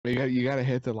You gotta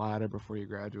hit the ladder before you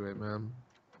graduate, man.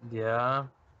 Yeah.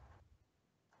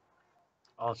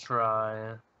 I'll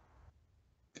try.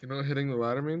 You know what hitting the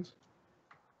ladder means?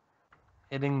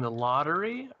 Hitting the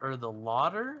lottery or the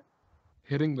lauder?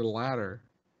 Hitting the ladder.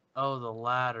 Oh, the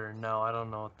ladder. No, I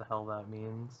don't know what the hell that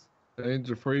means. That means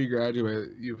before you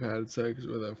graduate, you've had sex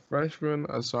with a freshman,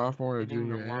 a sophomore, a Hitting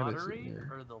the junior, and a lottery senior.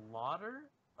 or the lauder?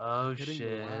 Oh Hitting the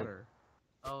shit. ladder.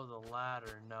 Oh, the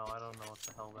ladder. No, I don't know what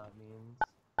the hell that means.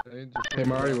 That means Hey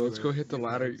Mario, let's go hit the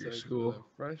ladder at your school.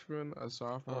 A freshman, a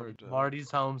sophomore. I'm done.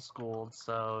 Marty's homeschooled,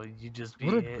 so you just be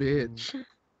What a hitting bitch.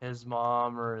 his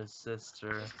mom or his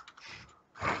sister.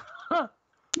 Why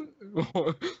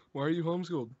are you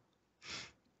homeschooled?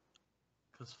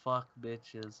 Cause fuck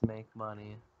bitches make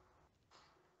money.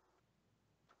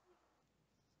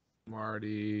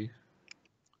 Marty.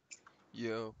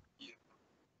 Yo.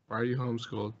 Why are you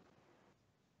homeschooled?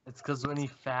 It's cause when he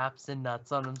faps and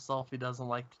nuts on himself, he doesn't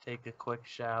like to take a quick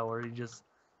shower.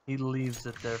 He leaves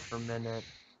it there for a minute.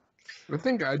 I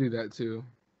think I do that too,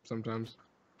 sometimes.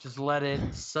 Just let it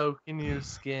soak in your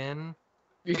skin.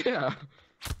 Yeah.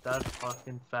 That's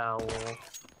fucking foul.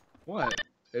 What?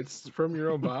 It's from your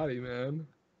own body, man.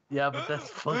 Yeah, but that's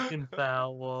fucking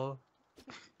foul.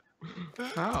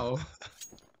 How?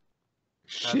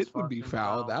 Shit would be fucking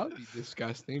foul. foul. That would be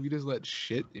disgusting if you just let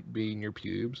shit be in your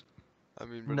pubes. I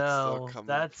mean, but it's No, still coming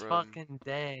that's from... fucking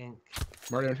dank.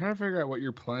 Marty, I'm trying to figure out what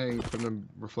you're playing from the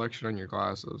reflection on your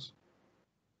glasses.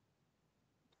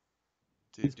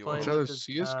 Dude, He's do you playing It's want either with his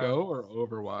CSGO or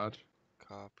Overwatch.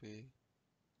 copy?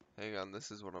 Hang on, this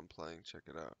is what I'm playing. Check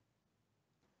it out.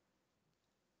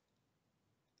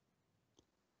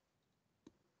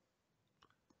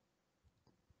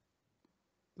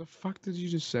 The fuck did you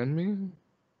just send me?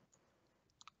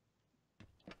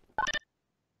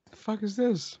 The fuck is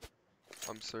this?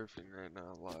 I'm surfing right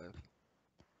now, live.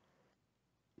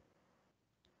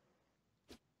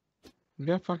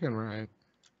 Yeah, fucking right.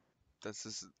 This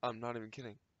is... I'm not even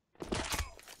kidding.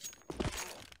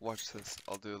 Watch this.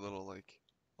 I'll do a little, like...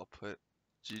 I'll put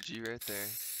GG right there.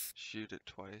 Shoot it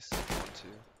twice. 1,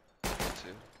 2. 1,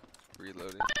 2.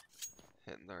 Reloading.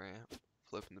 Hitting the ramp.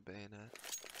 Flipping the bayonet.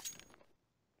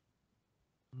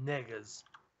 niggas.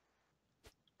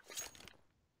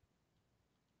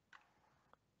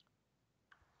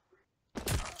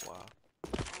 Wow.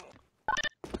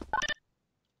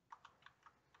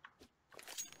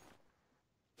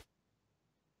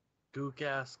 Gook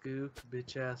ass gook,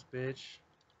 bitch ass bitch.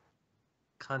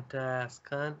 Cunt ass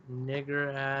cunt,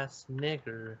 nigger ass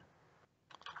nigger.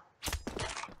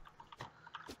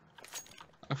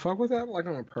 I fuck with that like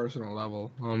on a personal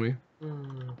level, homie.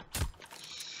 Mm.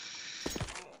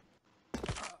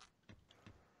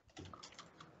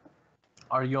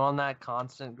 Are you on that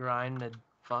constant grind to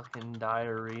fucking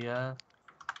diarrhea?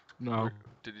 No.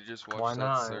 Did you just watch Why that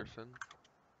not? surfing?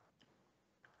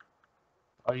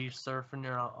 Are you surfing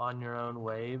on your own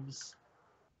waves?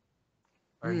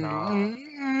 Or Mm, not?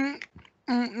 mm,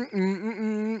 mm,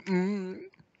 mm, mm.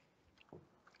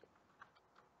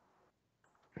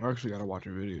 I actually gotta watch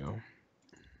a video.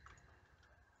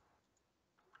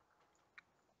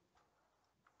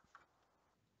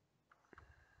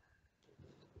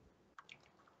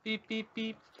 Beep beep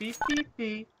beep beep beep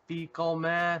beep fecal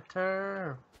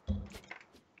matter.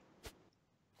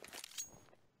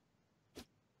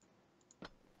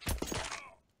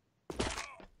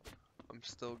 I'm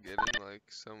still getting like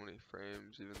so many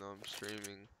frames even though I'm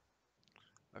streaming.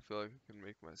 I feel like I can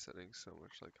make my settings so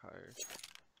much like higher.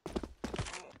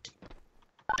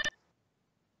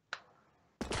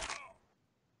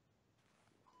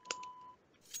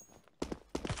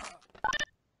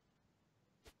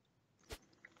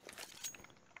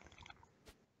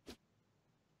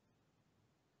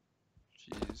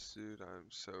 Jeez, dude, I'm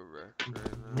so wrecked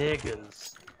right now.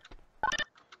 Niggas.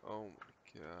 Oh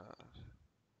my god.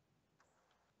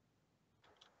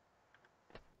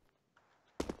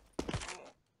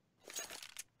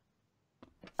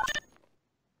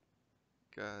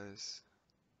 Guys.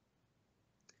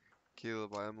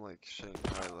 Caleb, I'm like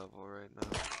Shanghai level right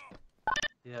now.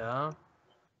 Yeah.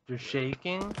 You're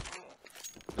shaking?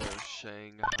 No,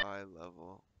 Shanghai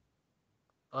level.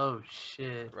 Oh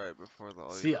shit. Right before the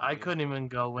all See, I couldn't even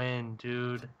go in,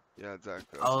 dude. Yeah,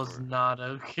 exactly. I was not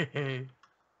okay.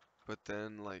 But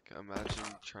then, like, imagine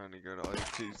trying to go to all you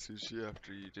can eat sushi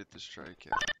after you did the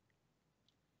strikeout.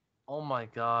 Oh my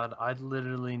god, I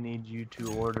literally need you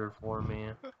to order for me.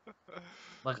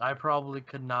 Like, I probably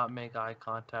could not make eye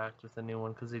contact with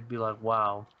anyone because they'd be like,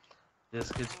 wow,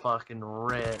 this kid's fucking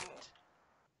ripped.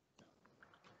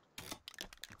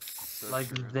 So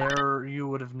like true. there, you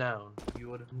would have known. You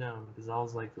would have known because I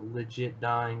was like legit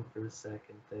dying for a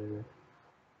second there.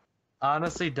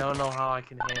 Honestly, don't know how I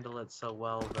can handle it so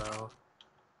well though.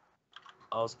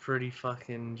 I was pretty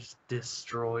fucking just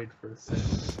destroyed for a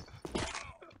second.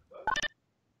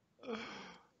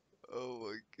 Oh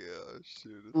my gosh,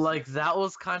 dude. It's Like that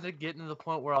was kind of getting to the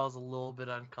point where I was a little bit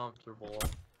uncomfortable,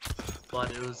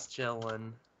 but it was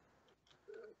chilling.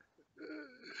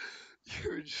 You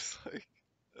were just like,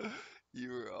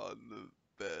 you were on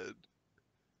the bed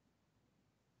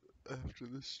after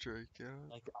the strikeout.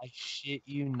 Like I shit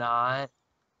you not,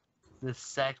 the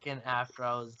second after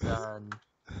I was done,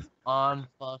 on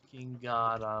fucking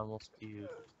God, I almost puked.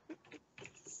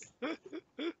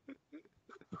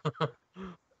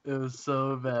 It was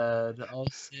so bad. I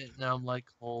was sitting there, I'm like,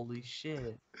 holy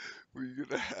shit. Were you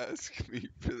gonna ask me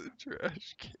for the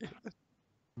trash can?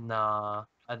 Nah,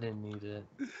 I didn't need it.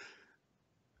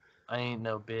 I ain't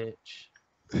no bitch.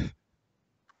 But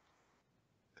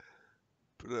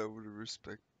I would have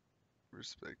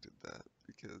respected that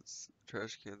because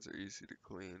trash cans are easy to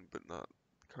clean, but not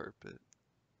carpet.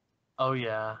 Oh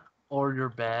yeah. Or your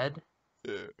bed.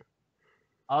 Yeah.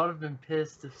 I would have been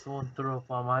pissed if someone threw up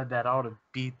on my bed. I would have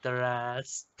beat their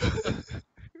ass.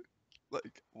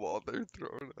 Like while they're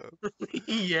throwing up.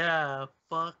 Yeah,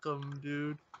 fuck them,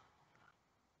 dude.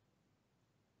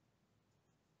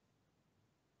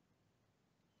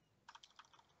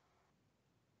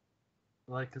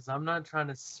 Like, cause I'm not trying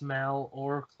to smell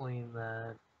or clean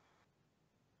that.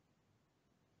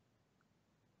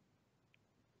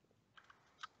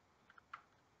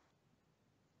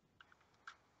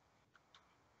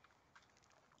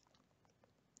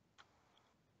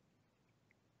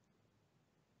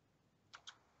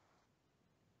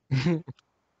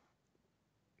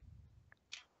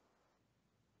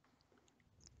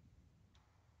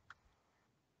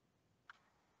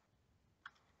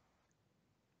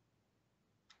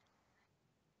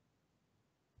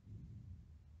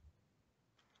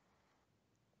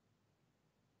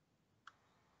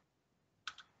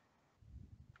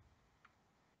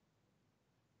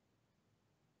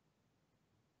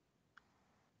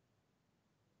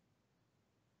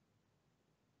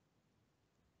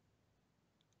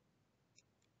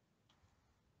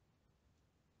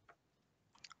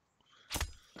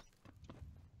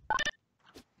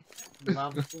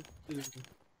 Level 2.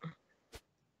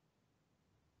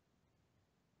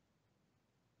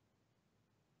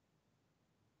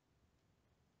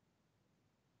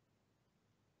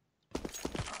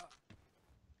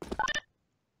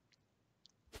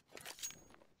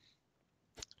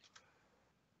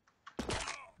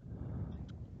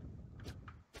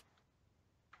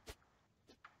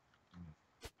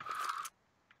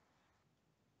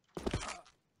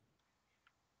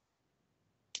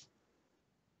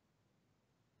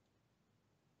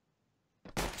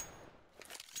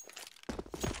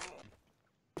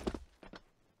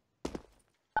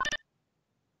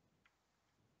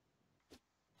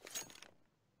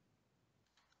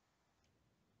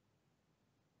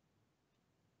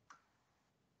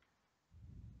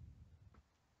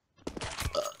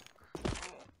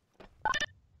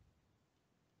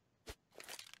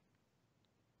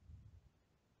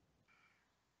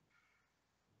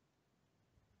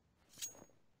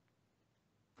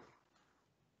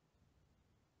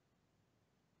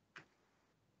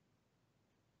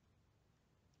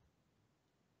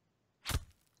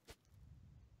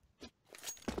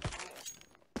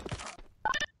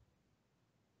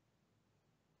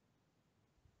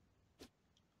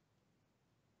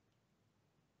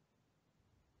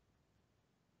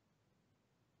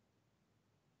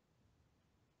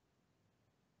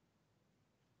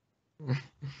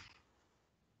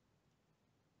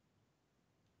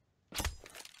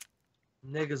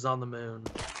 Niggas on the moon.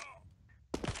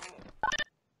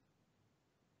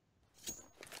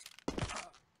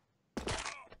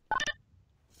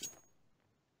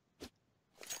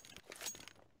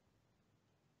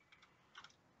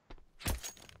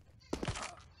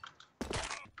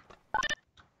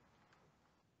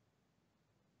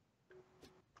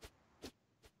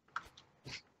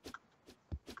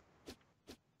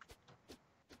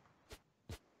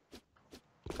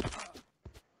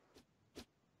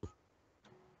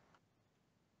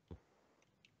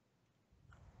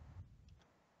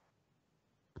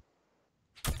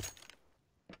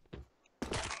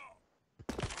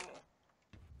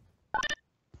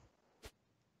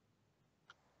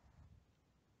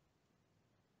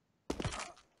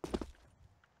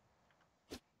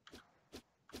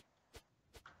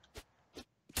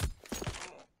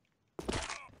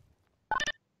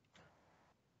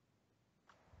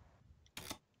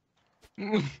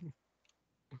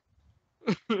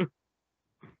 Hey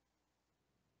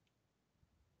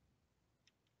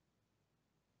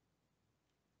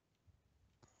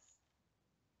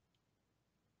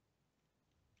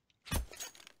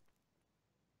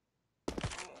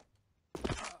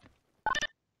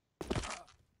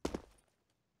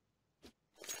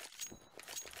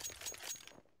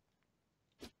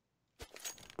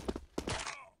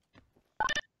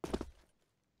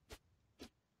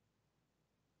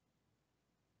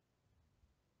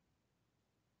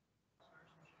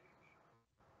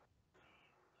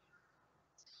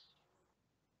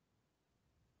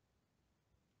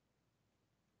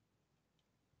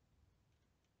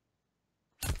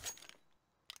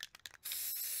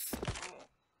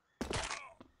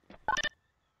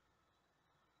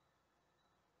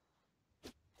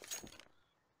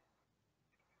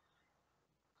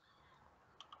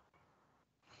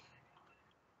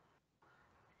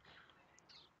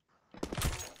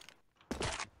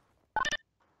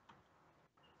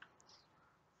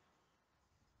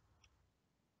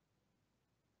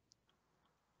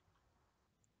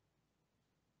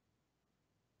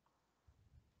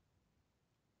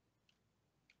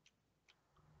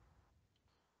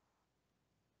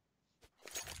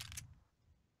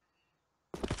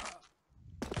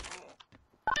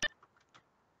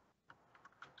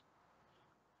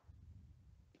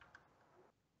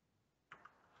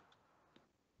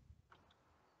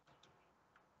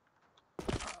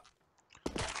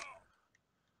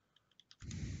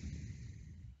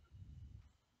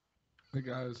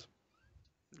guys,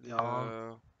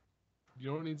 Yeah. you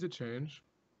know what needs to change?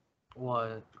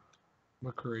 What?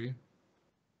 McCree.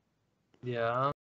 Yeah.